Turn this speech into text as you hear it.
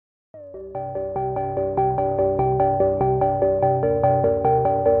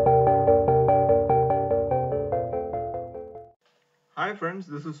friends,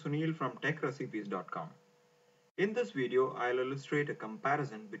 this is Sunil from techrecipes.com. In this video, I'll illustrate a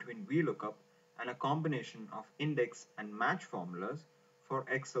comparison between Vlookup and a combination of index and match formulas for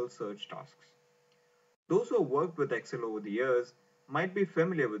Excel search tasks. Those who have worked with Excel over the years might be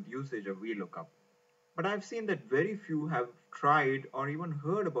familiar with usage of Vlookup, but I've seen that very few have tried or even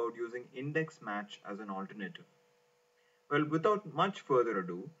heard about using index match as an alternative. Well, without much further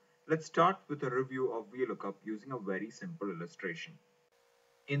ado, let's start with a review of Vlookup using a very simple illustration.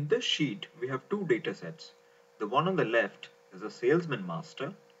 In this sheet, we have two datasets. The one on the left is a salesman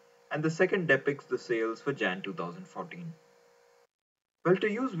master, and the second depicts the sales for Jan 2014. Well, to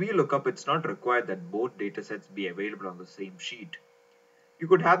use VLOOKUP, it's not required that both datasets be available on the same sheet. You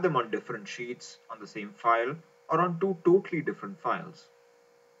could have them on different sheets, on the same file, or on two totally different files.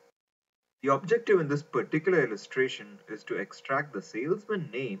 The objective in this particular illustration is to extract the salesman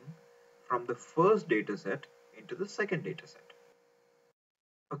name from the first dataset into the second dataset.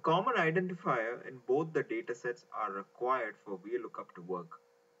 A common identifier in both the datasets are required for VLOOKUP to work.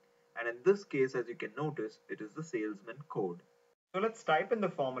 And in this case, as you can notice, it is the salesman code. So let's type in the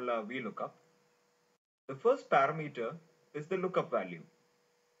formula VLOOKUP. The first parameter is the lookup value,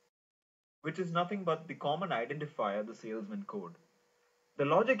 which is nothing but the common identifier, the salesman code. The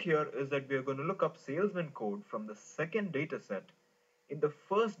logic here is that we are going to look up salesman code from the second dataset in the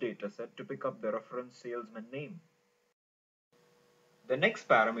first dataset to pick up the reference salesman name. The next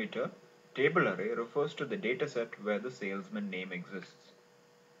parameter, table array, refers to the dataset where the salesman name exists.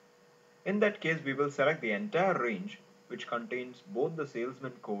 In that case, we will select the entire range which contains both the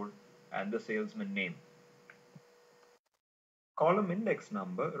salesman code and the salesman name. Column index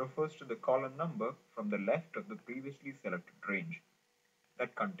number refers to the column number from the left of the previously selected range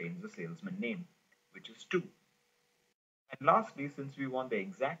that contains the salesman name, which is 2. And lastly, since we want the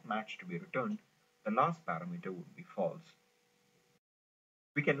exact match to be returned, the last parameter would be false.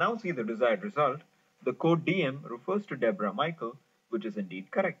 We can now see the desired result. The code DM refers to Deborah Michael, which is indeed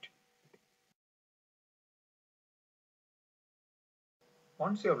correct.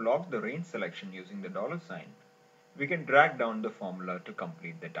 Once you have logged the range selection using the $sign, we can drag down the formula to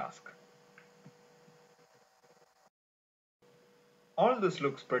complete the task. All this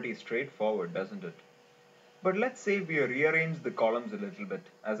looks pretty straightforward, doesn't it? But let's say we rearrange the columns a little bit,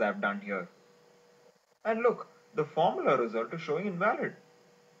 as I've done here. And look, the formula result is showing invalid.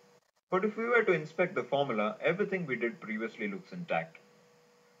 But if we were to inspect the formula, everything we did previously looks intact.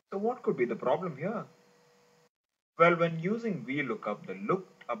 So what could be the problem here? Well, when using VLOOKUP, the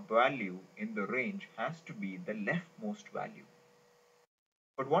looked up value in the range has to be the leftmost value.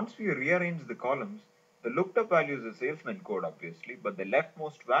 But once we rearrange the columns, the looked up value is the salesman code obviously, but the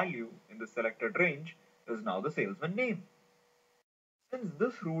leftmost value in the selected range is now the salesman name. Since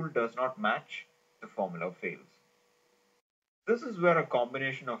this rule does not match, the formula fails. This is where a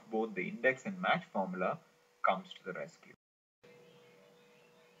combination of both the index and match formula comes to the rescue.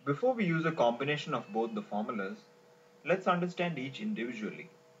 Before we use a combination of both the formulas, let's understand each individually.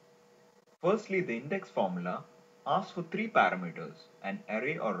 Firstly, the index formula asks for 3 parameters, an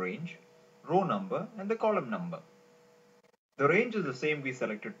array or range, row number, and the column number. The range is the same we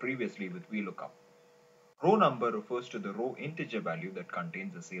selected previously with VLOOKUP. Row number refers to the row integer value that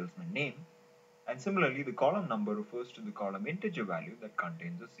contains the salesman name, and similarly the column number refers to the column integer value that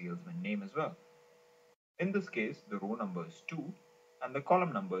contains the salesman name as well. In this case, the row number is 2 and the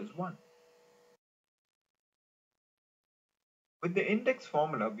column number is 1. With the index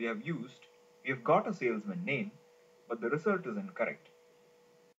formula we have got a salesman name, but the result is incorrect.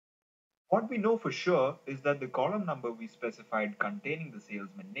 What we know for sure is that the column number we specified containing the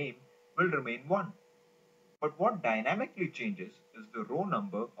salesman name will remain 1. But what dynamically changes is the row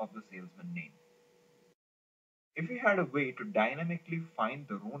number of the salesman name. If we had a way to dynamically find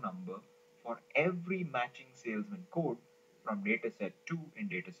the row number for every matching salesman code from dataset 2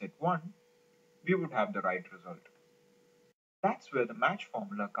 and dataset 1, we would have the right result. That's where the match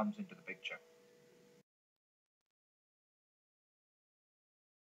formula comes into the picture.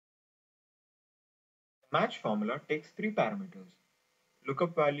 The match formula takes 3 parameters: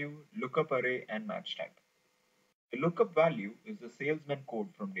 lookup value, lookup array, and match type. The lookup value is the salesman code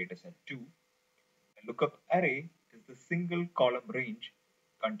from dataset 2. The lookup array is the single column range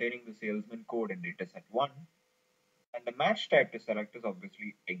containing the salesman code in dataset 1. And the match type to select is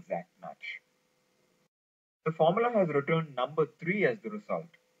obviously exact match. The formula has returned number 3 as the result,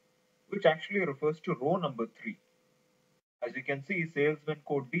 which actually refers to row number 3. As you can see, salesman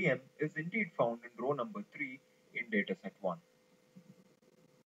code DM is indeed found in row number 3 in dataset 1.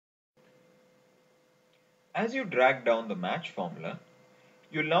 As you drag down the match formula,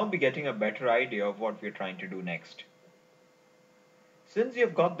 you'll now be getting a better idea of what we're trying to do next. Since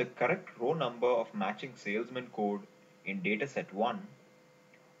you've got the correct row number of matching salesman code in dataset 1,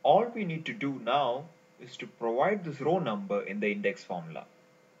 all we need to do now is to provide this row number in the index formula.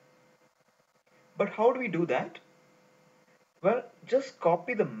 But how do we do that? Well, just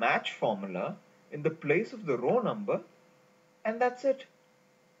copy the match formula in the place of the row number, and that's it.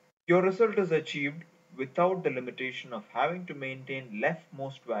 Your result is achieved without the limitation of having to maintain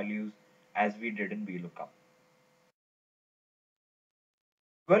leftmost values as we did in Vlookup.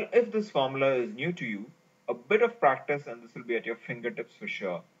 Well, if this formula is new to you, a bit of practice and this will be at your fingertips for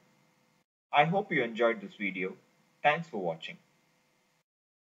sure. I hope you enjoyed this video. Thanks for watching.